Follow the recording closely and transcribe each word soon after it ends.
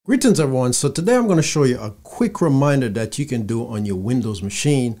Greetings everyone. So today I'm going to show you a quick reminder that you can do on your Windows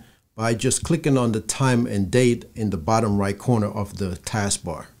machine by just clicking on the time and date in the bottom right corner of the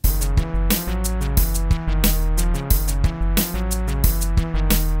taskbar.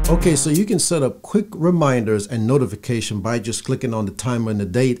 Okay, so you can set up quick reminders and notification by just clicking on the time and the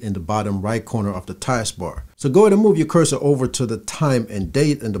date in the bottom right corner of the taskbar. So go ahead and move your cursor over to the time and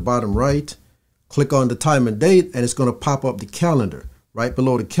date in the bottom right. Click on the time and date and it's going to pop up the calendar. Right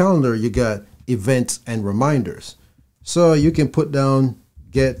below the calendar, you got events and reminders. So you can put down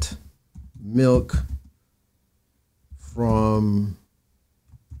get milk from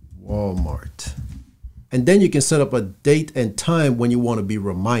Walmart. And then you can set up a date and time when you want to be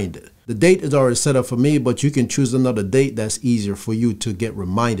reminded. The date is already set up for me, but you can choose another date that's easier for you to get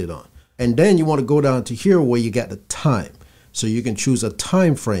reminded on. And then you want to go down to here where you got the time. So you can choose a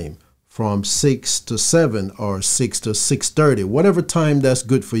time frame from 6 to 7 or 6 to 6:30, whatever time that's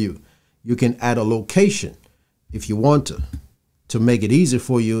good for you. You can add a location if you want to make it easy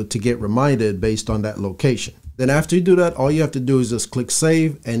for you to get reminded based on that location. Then after you do that, all you have to do is just click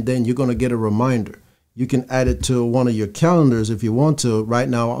save and then you're going to get a reminder. You can add it to one of your calendars if you want to. Right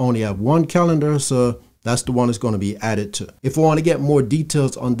now I only have one calendar, so that's the one it's going to be added to. If I want to get more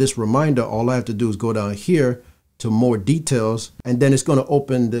details on this reminder, all I have to do is go down here to more details, and then it's going to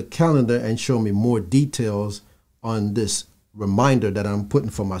open the calendar and show me more details on this reminder that I'm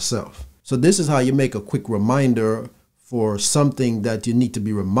putting for myself. So this is how you make a quick reminder for something that you need to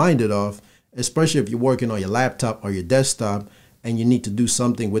be reminded of, especially if you're working on your laptop or your desktop and you need to do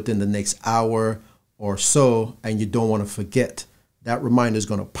something within the next hour or so and you don't want to forget. That reminder is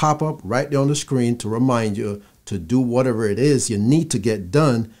going to pop up right there on the screen to remind you to do whatever it is you need to get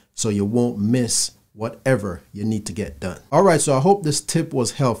done so you won't miss whatever you need to get done. All right, so I hope this tip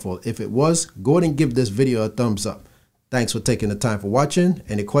was helpful. If it was, go ahead and give this video a thumbs up. Thanks for taking the time for watching.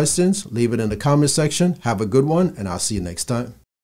 Any questions, leave it in the comment section. Have a good one, and I'll see you next time.